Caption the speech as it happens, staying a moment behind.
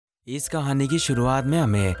इस कहानी की शुरुआत में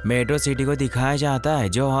हमें मेट्रो सिटी को दिखाया जाता है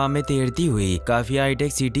जो हवा में तैरती हुई काफी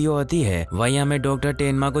हाईटेक सिटी होती है। वहीं हमें डॉक्टर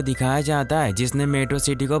टेनमा को दिखाया जाता है जिसने मेट्रो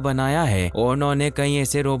सिटी को बनाया है और उन्होंने कई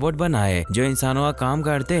ऐसे रोबोट बनाए जो इंसानों का काम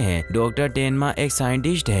करते हैं। डॉक्टर टेनमा एक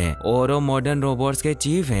साइंटिस्ट है और वो मॉडर्न रोबोट्स के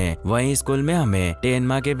चीफ हैं। वहीं स्कूल में हमें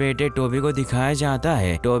टेनमा के बेटे टोबी को दिखाया जाता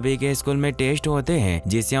है। टोबी के स्कूल में टेस्ट होते हैं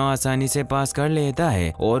जिसे वो आसानी से पास कर लेता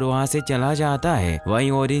है और वहाँ से चला जाता है।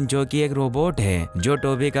 वहीं ओरिन जो कि एक रोबोट है जो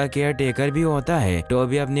टोबी का केयर टेकर भी होता है।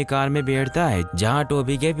 टोबी अपनी कार में बैठता है जहाँ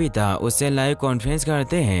टोबी के पिता उससे लाइव कॉन्फ्रेंस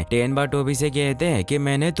करते हैं। टेनमा टोबी से कहते हैं कि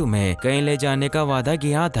मैंने तुम्हें कहीं ले जाने का वादा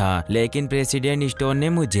किया था लेकिन प्रेसिडेंट स्टोन ने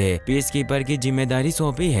मुझे पीस कीपर की जिम्मेदारी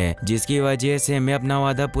सौंपी है जिसकी वजह से मैं अपना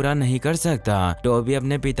वादा पूरा नहीं कर सकता। टोबी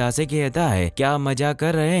अपने पिता से कहता है क्या मजाक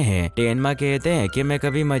कर रहे हैं। टेनमा कहते हैं कि मैं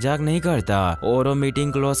कभी मजाक नहीं करता और वो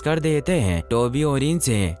मीटिंग क्लोज कर देते हैं। टोबी ओरिन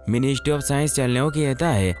से मिनिस्ट्री ऑफ साइंस चलने को कहता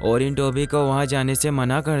है। ओरिन टोबी को वहाँ जाने से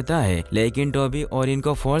मना करता है लेकिन टोबी ओरिन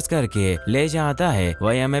को फोर्स करके ले जाता है।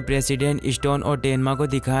 वहीं हमें प्रेसिडेंट स्टोन और टेनमा को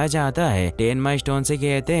दिखाया जाता है। टेनमा स्टोन से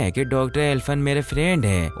कहते हैं कि डॉक्टर एल्फन मेरे फ्रेंड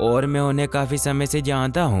हैं और मैं उन्हें काफी समय से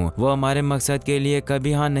जानता हूँ। वो हमारे मकसद के लिए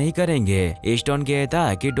कभी हाँ नहीं करेंगे। स्टोन कहता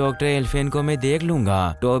है कि डॉक्टर एल्फन को मैं देख लूंगा।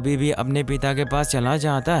 टोबी भी अपने पिता के पास चला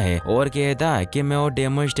जाता है और कहता है कि मैं वो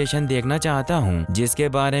डेमो स्टेशन देखना चाहता हूँ जिसके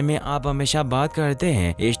बारे में आप हमेशा बात करते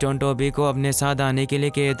हैं। स्टोन टोबी को अपने साथ आने के लिए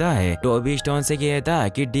कहता है। टोबी स्टोन से कहता है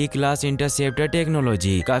कि डी क्लास इंटरसेप्टर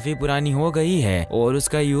टेक्नोलॉजी काफी पुरानी हो गई है और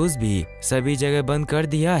उसका यूज भी सभी जगह बंद कर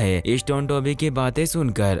दिया है। स्टोन टोबी की बातें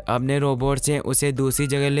सुनकर अपने रोबोट से उसे दूसरी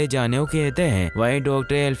जगह ले जाने को कहते हैं। वहीं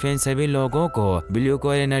डॉक्टर एल्फेन सभी लोगों को ब्लू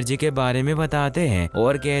कोर एनर्जी के बारे में बताते हैं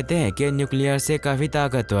और कहते हैं कि न्यूक्लियर से काफी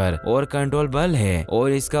ताकतवर और कंट्रोल बल है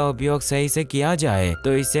और इसका उपयोग सही से किया जाए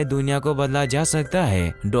तो इससे दुनिया को बदला जा सकता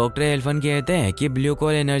है। डॉक्टर एल्फन कहते हैं कि ब्लू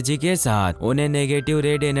कोर एनर्जी के साथ उन्हें नेगेटिव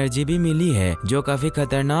रेड एनर्जी भी मिली है जो काफी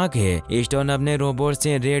खतरनाक है। स्टोन अपने रोबोट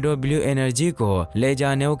से रेड और ब्लू एनर्जी को ले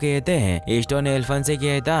जाने को कहते हैं। स्टोन एल्फन से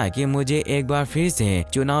कहता है कि मुझे एक बार फिर से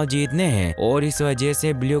चुनाव जीतने हैं और इस वजह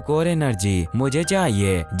से ब्लू कोर एनर्जी मुझे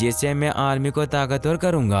चाहिए जिससे मैं आर्मी को ताकतवर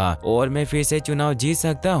करूंगा और मैं फिर से चुनाव जीत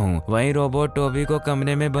सकता हूँ। वहीं रोबोट टोबी को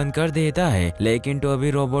कमरे में बंद कर देता है लेकिन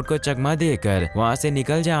टोबी रोबोट को चकमा देकर वहाँ से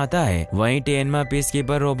निकल जाता है। वहीं टेनमा पीस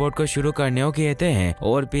कीपर रोबोट को शुरू करने को कहते हैं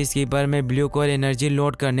और पीस कीपर में ब्लू कोर एनर्जी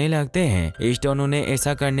लोड करने लगते हैं। स्टोन उन्हें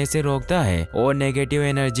ऐसा करने से रोकता है और नेगेटिव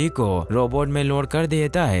एनर्जी को रोबोट में लोड कर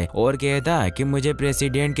देता है और कहता है कि मुझे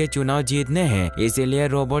प्रेसिडेंट के चुनाव जीतने हैं इसीलिए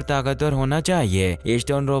रोबोट ताकतवर होना चाहिए।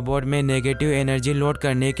 स्टोन रोबोट में नेगेटिव एनर्जी लोड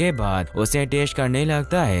करने के बाद उसे टेस्ट करने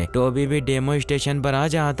लगता है। टोबी भी डेमो स्टेशन पर आ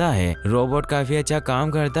जाता है। रोबोट काफी अच्छा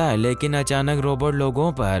काम करता है लेकिन अचानक रोबोट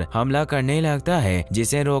लोगों पर हमला करने लगता है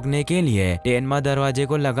जिसे रोकने के लिए टेनमा दरवाजे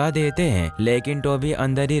को लगा देते हैं लेकिन टोबी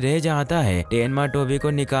अंदर ही रह जाता है। टेनमा टोबी को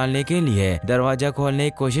निकालने के लिए दरवाजा खोलने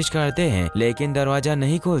की कोशिश करते हैं लेकिन दरवाजा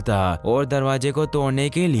नहीं खुलता और दरवाजे को तोड़ने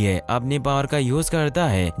के लिए अपनी पावर का यूज करता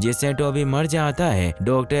है जिससे टोबी मर जाता है।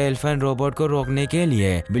 डॉक्टर एल्फन रोबोट को रोकने के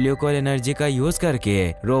लिए ब्लू कोर एनर्जी का यूज करके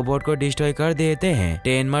रोबोट को डिस्ट्रॉय कर देते हैं।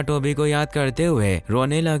 टेनमा टोबी को याद करते हुए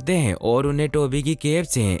रोने लगते हैं और उन्हें टोबी की केप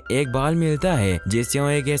से एक बाल मिलता है जिससे वो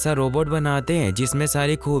एक ऐसा रोबोट बनाते हैं जिसमें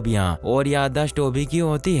सारी खूबियां और याददाश्त टोबी की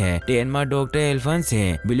होती है। टेनमा डॉक्टर एल्फन से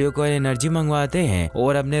ब्लू कोर एनर्जी मंगवाते हैं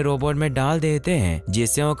और अपने रोबोट में डाल देते हैं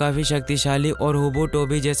जिससे वो काफी शक्तिशाली और हुबू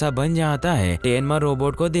टोबी जैसा बन जाता है। टेनमा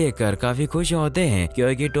रोबोट को देखकर काफी खुश होते हैं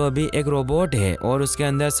क्योंकि टोबी एक रोबोट है और उसके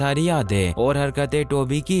अंदर सारी यादें और हरकतें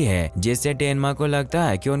टोबी की है जिससे टेनमा को लगता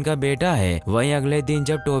है कि उनका बेटा है। वहीं अगले दिन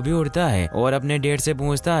जब टोबी उठता है और अपने डेड से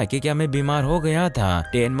पूछता है कि क्या मैं बीमार हो गया था।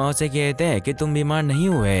 टेनमा उसे कहते हैं कि तुम बीमार नहीं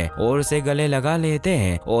हुए और उसे गले लगा लेते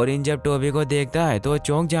हैं और इन जब टोबी को देखता है तो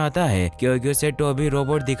चौंक जाता है क्योंकि उसे टोबी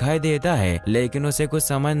रोबोट दिखाई देता है लेकिन उसे कुछ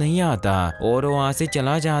समझ नहीं आता और वहाँ से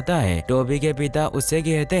चला जाता है। टोबी के पिता उससे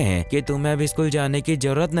कहते हैं कि तुम्हें अब स्कूल जाने की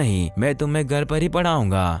जरूरत नहीं, मैं तुम्हें घर पर ही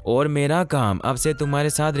पढ़ाऊंगा और मेरा काम अब से तुम्हारे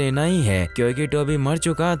साथ रहना ही है क्योंकि टोबी मर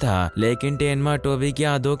चुका था लेकिन टेनमा टोबी की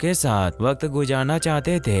यादों के साथ वक्त गुजारना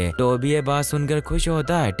चाहते थे। टोबी ये बात सुनकर खुश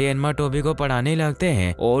होता है। टेनमा टोबी को पढ़ाने लगते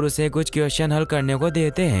हैं और उसे कुछ क्वेश्चन हल करने को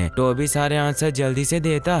देते हैं। टोबी सारे आंसर जल्दी से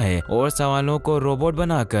देता है और सवालों को रोबोट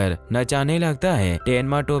बनाकर नचाने लगता है।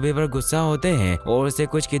 टेनमा टोबी पर गुस्सा होते हैं और उसे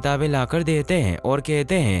कुछ किताबें लाकर देते हैं और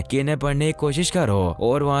कहते हैं कि इन्हें पढ़ने की कोशिश करो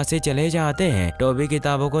और वहाँ से चले जाते हैं। टोबी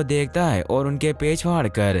किताबों को देखता है और उनके पेज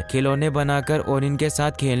फाड़कर खिलौने बनाकर और इनके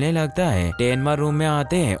साथ खेलने लगता है। टेनमा रूम में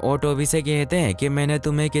आते हैं और टोबी से कहते हैं कि मैंने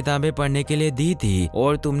तुम्हें किताबें पढ़ने के लिए दी थी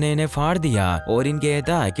और तुमने इन्हें फाड़ दिया। और इन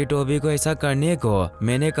कहता है कि टोबी को ऐसा करने को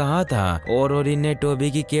मैंने कहा था और इनने टोबी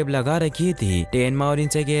की केप लगा रखी थी। टेनमा और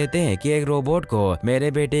इनसे कहते हैं कि एक रोबोट को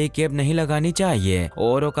मेरे बेटे की केप नहीं लगानी चाहिए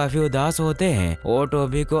और वो काफी उदास होते हैं और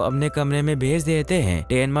टोबी को अपने कमरे में भेज देते हैं।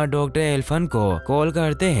 टेनमा डॉक्टर एल्फन को कॉल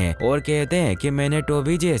करते हैं और कहते हैं कि मैंने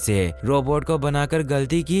टोबी जैसे रोबोट को बनाकर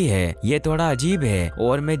गलती की है, ये थोड़ा अजीब है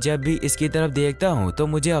और मैं जब भी इसकी तरफ देखता हूँ तो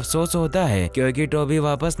मुझे अफसोस होता है क्योंकि टोबी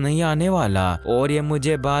वापस नहीं आने वाला और ये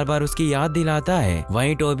मुझे बार बार उसकी याद दिलाता है।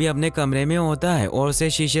 वहीं टोबी अपने कमरे में होता है और उसे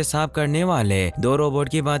शीशे साफ करने वाले 2 रोबोट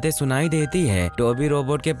की बातें सुनाई देती है। टोबी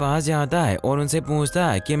रोबोट के पास जाता है और उनसे पूछता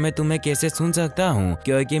है कि मैं तुम्हें कैसे सुन सकता हूँ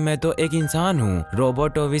क्योंकि मैं तो एक इंसान हूँ।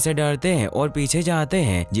 रोबोट टोबी से डरते हैं और पीछे जाते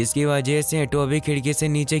हैं, जिसकी वजह से टोबी खिड़की से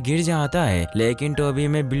नीचे गिर जाता है। लेकिन टोबी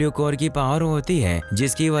में ब्लू कोर की पावर होती है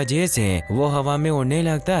जिसकी वजह से वो हवा में उड़ने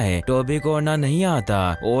लगता है। टोबी को उड़ना नहीं आता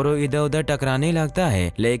और वो इधर उधर टकराने लगता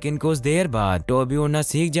है, लेकिन कुछ देर बाद टोबी उड़ना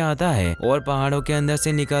सीख जाता है और पहाड़ों के अंदर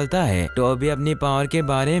से निकलता है। टोबी अपनी पावर के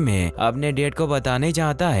बारे में अपने डैड को बताने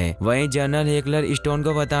जाता है। वहीं जनरल हेकलर स्टोन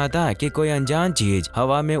को बताता है कि कोई अनजान चीज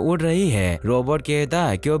हवा में उड़ रही है। रोबोट कहता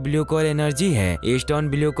है कि वो ब्लू कोर एनर्जी है। स्टोन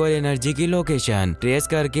ब्लू कोर एनर्जी की लोकेशन ट्रेस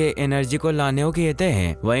करके एनर्जी को लाने को कहते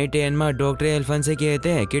हैं। वहीं टेनमा डॉक्टर एल्फन से कहते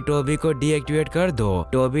हैं कि टोबी को डीएक्टिवेट कर दो।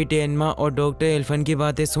 टोबी टेनमा और डॉक्टर एल्फन की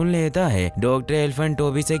बातें सुन लेता है। डॉक्टर एल्फन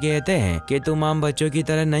टोबी से कहते हैं कि तुम आम बच्चों की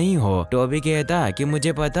तरह नहीं हो। टोबी कहता है कि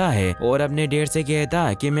मुझे पता है और अपने डैड से कहता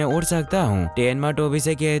है कि मैं उड़ सकता हूँ। टेनमा टोबी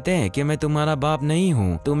से कहते हैं कि मैं तुम्हारा बाप नहीं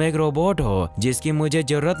हूँ, तुम एक रोबोट हो जिसकी मुझे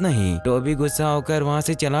जरूरत नहीं। टोबी गुस्सा होकर वहाँ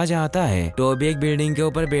से चला जाता है। टोबी एक बिल्डिंग के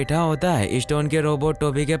ऊपर बैठा होता है। स्टोन के रोबोट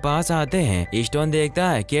टोबी के पास आते हैं। स्टोन देखता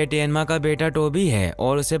है कि टेनमा का बेटा टोबी है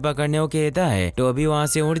और उसे पकड़ने को कहता है। टोबी वहाँ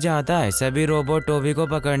से उड़ जाता है। सभी रोबोट टोबी को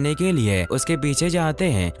पकड़ने के लिए उसके पीछे जाते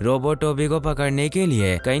हैं। रोबोट टोबी को पकड़ने के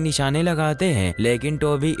लिए कई निशाने लगाते हैं, लेकिन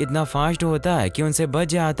टोबी इतना फास्ट होता है कि उनसे बच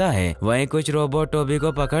जाता है। वहीं कुछ रोबोट टोबी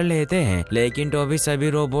को पकड़ लेते हैं, लेकिन टोबी सभी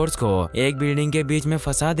रोबोट्स को एक बिल्डिंग के बीच में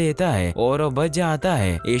फंसा देता है और वो बच जाता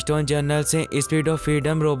है। स्टोन जनरल से स्पीड ऑफ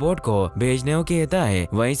फ्रीडम रोबोट को भेजने को कहता है।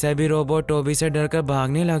 वहीं सभी रोबोट टोबी से डरकर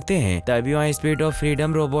भागने लगते हैं। तभी वहाँ स्पीड ऑफ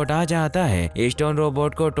फ्रीडम रोबोट आ जाता है। स्टोन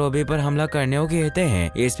रोबोट को टोबी पर हमला करने को कहते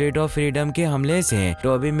हैं। स्पीड ऑफ फ्रीडम के हमले से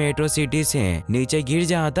टोबी मेट्रो सिटी से नीचे गिर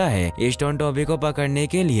जाता है। स्टोन टोबी को पकड़ने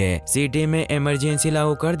के लिए सिटी में इमरजेंसी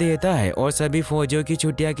लागू कर देता है और सभी फौजियों की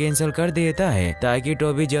छुट्टियां कैंसिल कर देता है ताकि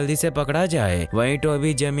टोबी जल्दी से पकड़ा जाए। वहीं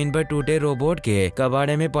टोबी जमीन पर टूटे रोबोट के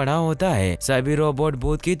कबाड़े में पड़ा होता है। सभी रोबोट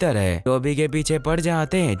भूत की तरह टोबी के पीछे पड़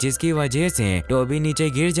जाते हैं, जिसकी वजह से टोबी नीचे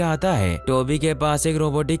गिर जाता है। टोबी के पास एक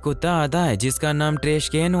रोबोटिक कुत्ता आता है जिसका नाम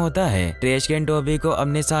ट्रेशकैन होता है। ट्रेशकैन टोबी को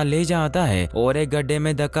अपने साथ ले जाता है और एक गड्ढे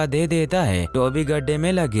में धक्का दे देता है। टोबी गड्ढे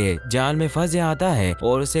में लगे जाल में फंस जाता है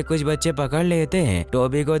और उसे कुछ बच्चे पकड़ लेते हैं।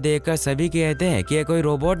 टोबी को देखकर सभी कहते हैं कि कोई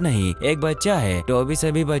रोबोट नहीं, एक बच्चा है। टोबी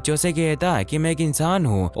सभी बच्चों से कहता है कि मैं एक इंसान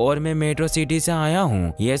हूँ और मैं मेट्रो सिटी से आया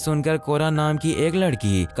हूँ। यह सुनकर कोरा नाम की एक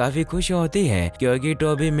लड़की काफी खुश होती है क्योंकि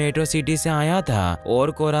टोबी मेट्रो सिटी से आया था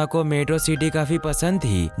और कोरा को मेट्रो सिटी काफी पसंद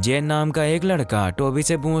थी। जेन नाम का एक लड़का टोबी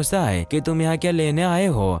से पूछता है कि तुम यहाँ क्या लेने आए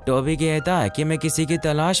हो। टोबी कहता है कि मैं किसी की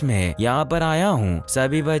तलाश में यहाँ पर आया हूँ।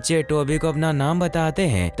 सभी बच्चे टोबी को अपना नाम बताते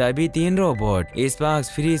हैं। तभी 3 रोबोट स्पार्क्स,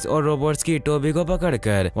 फ्रीज और रोबोट्स की टोबी को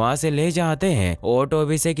पकड़कर वहाँ से ले जाते हैं और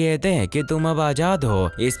टोबी से कहते हैं कि तुम अब आजाद हो।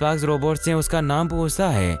 स्पार्क्स रोबोट से उसका नाम पूछता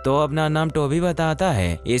है तो अपना नाम टोबी बताता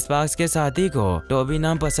है। स्पार्क्स के साथी को टोबी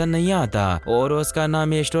नाम पसंद नहीं आता और उसका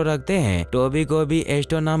नाम एस्ट्रो रखते हैं। टोबी को भी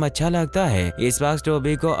एस्ट्रो नाम अच्छा लगता है। स्पार्क्स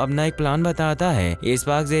टोबी को अपना एक प्लान बताता है।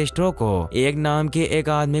 स्पार्क्स एस्ट्रो को एक नाम के एक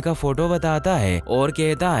आदमी का फोटो बताता है और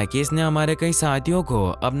कहता है कि इसने हमारे कई साथियों को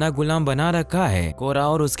अपना गुलाम बना रखा है। कोरा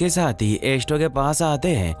और उसके साथी एस्ट्रो के पास आते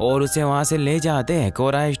हैं और उसे वहाँ से ले जाते हैं।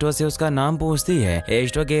 कोरा एस्ट्रो से उसका नाम पूछती है।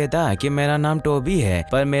 एस्ट्रो कहता है कि मेरा नाम टोबी है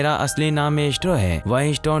पर मेरा असली नाम एस्ट्रो है।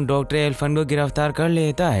 वहीं स्टोन डॉक्टर एल्फन को गिरफ्तार कर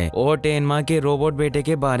लेता है और टेनमा के रोबोट बेटे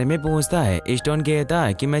के बारे में पूछता है। स्टोन कहता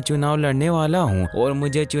है कि मैं चुनाव लड़ने वाला हूँ और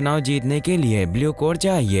मुझे चुनाव जीतने के लिए ब्लू कोर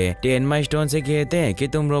चाहिए। टेनमा स्टोन से कहते हैं कि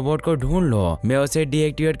तुम रोबोट को ढूंढ लो, मैं उसे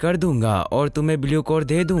डीएक्टिवेट कर दूंगा और तुम्हें ब्लू कोर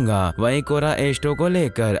दे दूंगा। वहीं कोरा एस्ट्रो को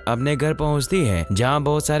लेकर अपने घर पहुंचती है जहां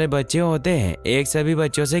बहुत सारे बच्चे होते हैं। एक सभी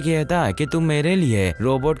बच्चों से कहता है कि तुम मेरे लिए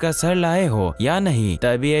रोबोट का सर लाए हो या नहीं।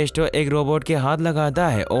 तभी एस्ट्रो एक रोबोट के हाथ लगाता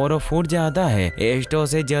है और वो फूट जाता है। एस्ट्रो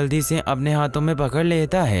से जल्दी से अपने हाथों में पकड़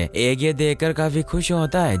लेता है। एक ये देखकर काफी खुश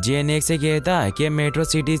होता है। जेन एक से कहता है कि मेट्रो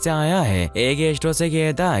सिटी से आया है। एक एस्ट्रो से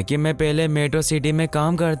कहता है कि मैं पहले मेट्रो सिटी में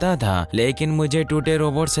काम करता था लेकिन मुझे टूटे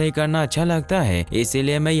रोबोट सही करना अच्छा लगता है,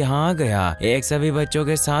 इसीलिए मैं यहाँ आ गया। एक सभी बच्चों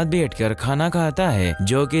के साथ बैठकर खाना खाता है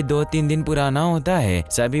जो कि 2-3 दिन पुराना होता है।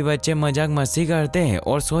 सभी बच्चे मजाक मस्ती करते हैं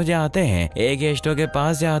और सो जाते हैं। एक एस्ट्रो के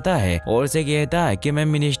पास जाता है और उसे कहता है कि मैं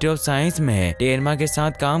मिनिस्ट्री ऑफ साइंस में टेरमा के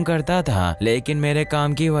साथ काम करता था लेकिन मेरे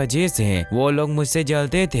काम की वजह से वो लोग मुझसे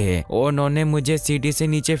जलते थे और उन्होंने मुझे सिटी से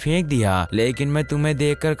नीचे फेंक दिया। लेकिन मैं तुम्हें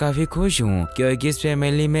देखकर काफी खुश हूँ क्योंकि इस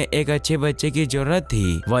फैमिली में एक अच्छे बच्चे की जरूरत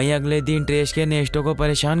थी। वहीं अगले दिन ट्रेश के एस्ट्रो को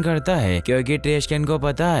परेशान परेशान करता है क्योंकि ट्रैश कैन को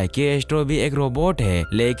पता है कि एस्ट्रो भी एक रोबोट है,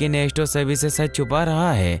 लेकिन एस्ट्रो सभी से सच छुपा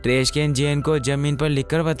रहा है। ट्रैश कैन जेन को जमीन पर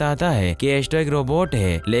लिखकर बताता है कि एस्ट्रो एक रोबोट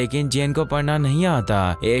है, लेकिन जेन को पढ़ना नहीं आता।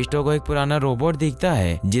 एस्ट्रो को एक पुराना रोबोट दिखता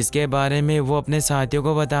है जिसके बारे में वो अपने साथियों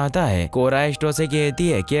को बताता है। कोरा एस्ट्रो से कहती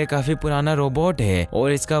है कि यह काफी पुराना रोबोट है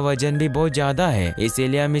और इसका वजन भी बहुत ज्यादा है,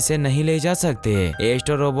 इसीलिए हम इसे नहीं ले जा सकते।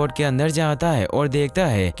 एस्ट्रो रोबोट के अंदर जाता है और देखता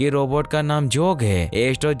है कि रोबोट का नाम जोग है।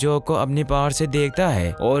 एस्ट्रो जोग को अपनी पावर से देखता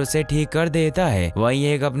है और उसे ठीक कर देता है। वहीं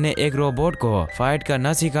एक रोबोट को फाइट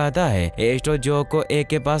करना सिखाता है। एस्ट्रो जोग को एक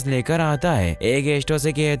के पास लेकर आता है। एक एस्ट्रो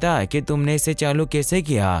से कहता है कि तुमने इसे चालू कैसे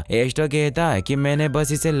किया। एस्ट्रो कहता है कि मैंने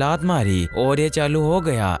बस इसे लात मारी और ये चालू हो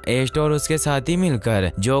गया। एस्ट्रो और उसके साथी मिलकर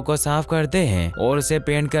जोग को साफ करते हैं और उसे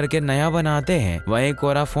पेंट करके नया बनाते हैं। वहीं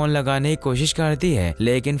कोरा फोन लगाने की कोशिश करती है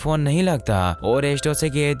लेकिन फोन नहीं लगता और एस्ट्रो से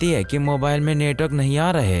कहती है कि मोबाइल में नेटवर्क नहीं आ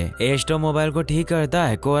रहे। एस्ट्रो मोबाइल को ठीक करता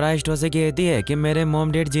है। कोरा एस्ट्रो से कहती है कि मेरे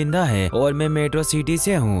मॉम डैड जिंदा है और मैं मेट्रो सिटी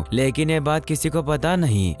से हूँ, लेकिन ये बात किसी को पता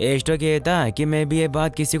नहीं। एस्ट्रो कहता है कि मैं भी ये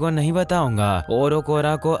बात किसी को नहीं बताऊंगा और वो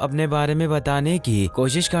कोरा को अपने बारे में बताने की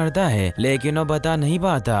कोशिश करता है, लेकिन वो बता नहीं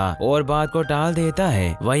पाता और बात को टाल देता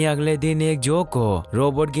है। वहीं अगले दिन एक जोग को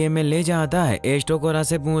रोबोट गेम में ले जाता है। एस्ट्रो कोरा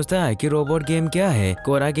से पूछता है कि रोबोट गेम क्या है।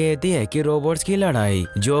 कोरा कहती है कि रोबोट्स की लड़ाई।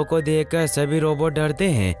 जोग को देखकर सभी रोबोट डरते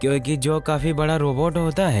हैं क्योंकि जोग काफी बड़ा रोबोट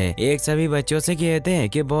होता है। एक सभी बच्चों से कहते हैं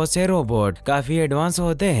कि बहुत से रोबोट काफी एडवांस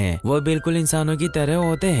होते हैं, वो बिल्कुल इंसानों की तरह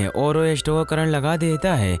होते हैं और वो एस्ट्रो को करंट लगा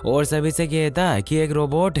देता है और सभी से कहता है कि एक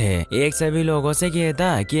रोबोट है। एक सभी लोगों से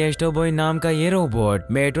कहता है कि एस्ट्रो बॉय नाम का ये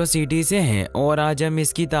रोबोट मेट्रो सिटी से है और आज हम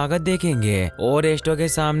इसकी ताकत देखेंगे और एस्ट्रो के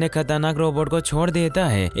सामने खतरनाक रोबोट को छोड़ देता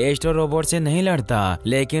है। एस्ट्रो रोबोट से नहीं लड़ता,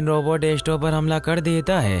 लेकिन रोबोट एस्ट्रो पर हमला कर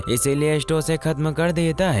देता है, इसीलिए एस्ट्रो से खत्म कर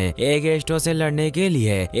देता है। एक एस्ट्रो से लड़ने के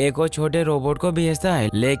लिए एक और छोटे रोबोट को भेजता है,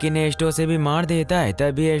 लेकिन एस्ट्रो से भी मार देता है।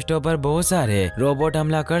 तभी एस्ट्रो पर बहुत सारे रोबोट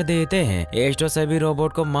हमला कर देते हैं। एस्ट्रो सभी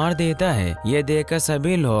रोबोट को मार देता है। ये देखकर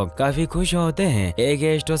सभी लोग काफी खुश होते हैं। एक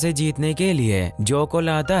एस्ट्रो से जीतने के लिए जोग को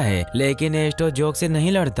लाता है, लेकिन एस्ट्रो जोग से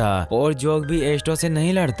नहीं लड़ता और जोग भी एस्ट्रो से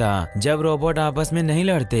नहीं लड़ता। जब रोबोट आपस में नहीं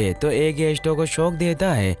लड़ते तो एक एस्ट्रो को शॉक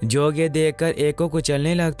देता है। जोग ये देखकर एक को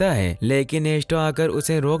कुचलने लगता है, लेकिन एस्ट्रो आकर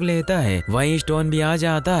उसे रोक लेता है। वहीं स्टोन भी आ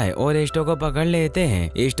जाता है और एस्ट्रो को पकड़ लेते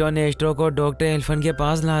हैं। स्टोन एस्ट्रो को डॉक्टर एल्फन के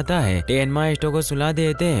पास लाता है। टेनमा एस्ट्रो को सुला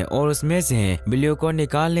देते हैं और उसमें से ब्लू को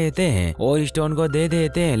निकाल लेते हैं और स्टोन को दे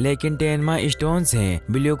देते हैं, लेकिन टेनमा स्टोन से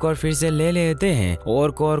ब्लू को फिर से ले लेते हैं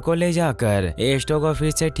और कोर को ले जाकर एस्ट्रो को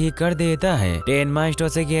फिर से ठीक कर देता है। टेनमा एस्ट्रो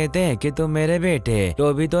से कहते हैं कि तुम मेरे बेटे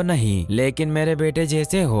टोबी तो नहीं, लेकिन मेरे बेटे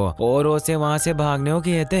जैसे हो, और उसे वहाँ से भागने को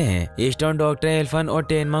कहते हैं। स्टोन डॉक्टर एल्फन और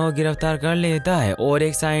टेनमा को गिरफ्तार कर लेता है और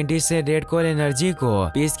एक साइंटिस्ट से रेड कोर एनर्जी को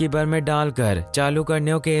पीस कीपर में डालकर चालू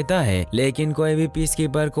करने को कहता है, लेकिन कोई भी पीस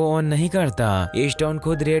कीपर को ऑन नहीं करता। स्टोन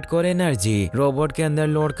खुद रेड कोर एनर्जी रोबोट के अंदर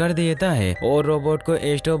लोड कर देता है और रोबोट को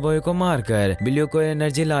एस्ट्रो बॉय को मारकर ब्लू कोर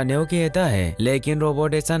एनर्जी लाने को कहता है, लेकिन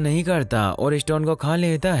रोबोट ऐसा नहीं करता और स्टोन को खा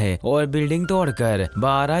लेता है और बिल्डिंग तोड़कर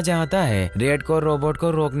बाहर आ जाता है। रेड कोर रोबोट को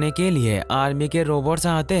रोकने के लिए आर्मी के रोबोट्स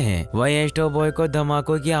आते हैं। वहीं एस्ट्रो बॉय को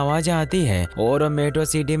धमाकों की आवाज आती है और वो मेट्रो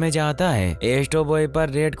सिटी में जाता है। एस्ट्रो बॉय पर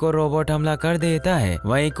रेड कोर रोबोट हमला कर देता है।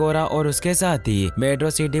 वहीं कोरा और उसके साथी मेट्रो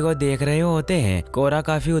सिटी को देख रहे होते हैं। कोरा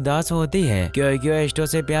काफी उदास होती है क्योंकि वो एस्ट्रो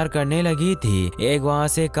से प्यार करने लगी थी। एक वहाँ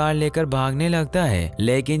से कार लेकर भागने लगता है,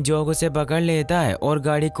 लेकिन जोग उसे पकड़ लेता है और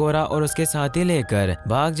गाड़ी कोरा और उसके साथी लेकर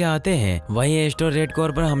भाग जाते हैं। वहीं एस्ट्रो रेड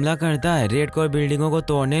कोर पर हमला करता है। रेड कोर बिल्डिंगों को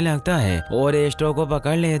तोड़ने लगता है और एस्ट्रो को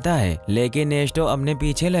पकड़ लेता है, लेकिन एस्ट्रो अपने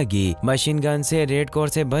पीछे लगी मशीन गन से रेड कोर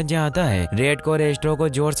से बच जाता है। रेड कोर एस्ट्रो को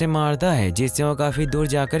जोर से मारता है, जिससे वो काफी दूर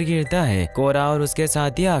जाकर गिरता है। कोरा और उसके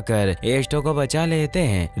साथी आकर एस्ट्रो को बचा लेते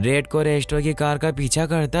हैं। रेड कोर एस्ट्रो की कार का पीछा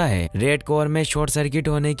करता है। रेड कोर में शॉर्ट सर्किट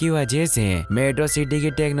होने की वजह से मेट्रो सिटी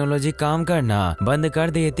की टेक्नोलॉजी काम करना बंद कर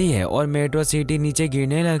देती है और मेट्रो सिटी नीचे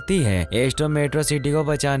गिरने लगती है। एस्ट्रो मेट्रो सिटी को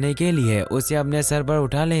बचाने के लिए उसे अपने सर पर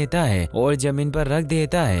उठा लेता है और जमीन पर रख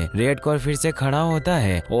देता है। रेड कोर फिर से खड़ा होता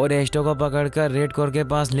है और एस्ट्रो को पकड़कर रेड कोर के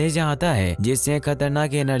पास ले जाता है, जिससे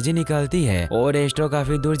खतरनाक एनर्जी निकलती है और एस्ट्रो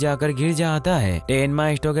काफी दूर जाकर गिर जाता है। टेनमा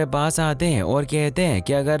एस्ट्रो के पास आते हैं और कहते हैं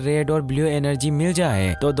कि अगर रेड और ब्लू एनर्जी मिल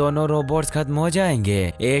जाए तो दोनों रोबोट्स खत्म हो जाएंगे।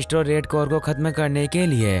 एस्ट्रो रेड कोर को खत्म करने के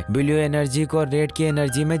लिए ब्लू एनर्जी को रेड की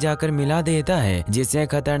एनर्जी में जाकर मिला देता है, जिससे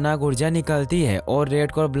खतरनाक ऊर्जा निकलती है और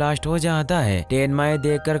रेड कोर ब्लास्ट हो जाता है। टेनमा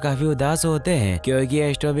देखकर काफी उदास होते हैं क्योंकि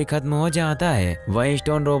एस्ट्रो भी खत्म हो जाता है। वहीं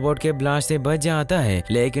स्टोन रोबोट के ब्लास्ट से बच जाता है,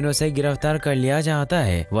 लेकिन उसे गिरफ्तार कर लिया जाता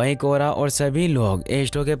है। वहीं कोरा और सभी लोग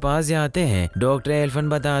एस्ट्रो के पास जाते हैं। डॉक्टर एल्फन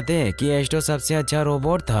बताते हैं कि एस्ट्रो सबसे अच्छा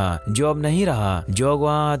रोबोट था जो अब नहीं रहा। जोग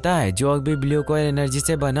वहाँ आता है। जोग भी ब्लू कोर एनर्जी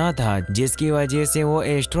से बना था, जिसकी वजह से वो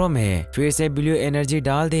एस्ट्रो में फिर से ब्लू एनर्जी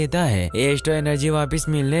डाल देता है। एस्ट्रो एस्ट्रो एनर्जी वापस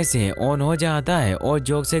मिलने से ऑन हो जाता है और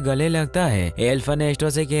जोक से गले लगता है। एल्फन एस्ट्रो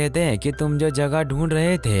से कहते हैं कि तुम जो जगह ढूंढ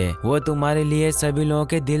रहे थे वो तुम्हारे लिए सभी लोगों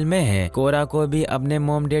के दिल में है। कोरा को भी अपने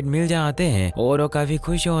मॉम डैड मिल जाते हैं और वो काफी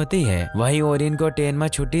खुश होती है। वहीं ओरिन को टेनमा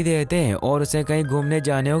छुट्टी देते हैं और उसे कहीं घूमने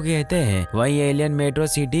जाने को कहते हैं। वहीं एलियन मेट्रो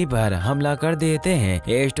सिटी पर हमला कर देते हैं।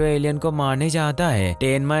 एस्ट्रो एलियन को मारने जाता है।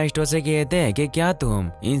 टेनमा एस्ट्रो से कहते हैं कि क्या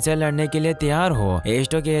तुम इनसे लड़ने के लिए तैयार हो।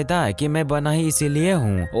 एस्ट्रो कहता है कि मैं बना ही इसीलिए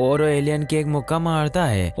हूँ और वो एलियन के एक मुक्का मारता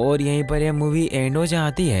है और यहीं पर यह मूवी एंड हो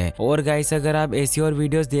जाती है। और गाइस अगर आप ऐसी और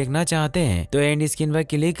वीडियोस देखना चाहते हैं तो एंड स्क्रीन पर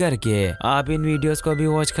क्लिक करके आप इन वीडियोस को भी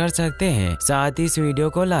वॉच कर सकते हैं। साथ ही इस वीडियो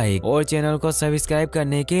को लाइक और चैनल को सब्सक्राइब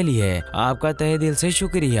करने के लिए आपका तहे दिल से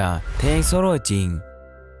शुक्रिया। Thanks for watching.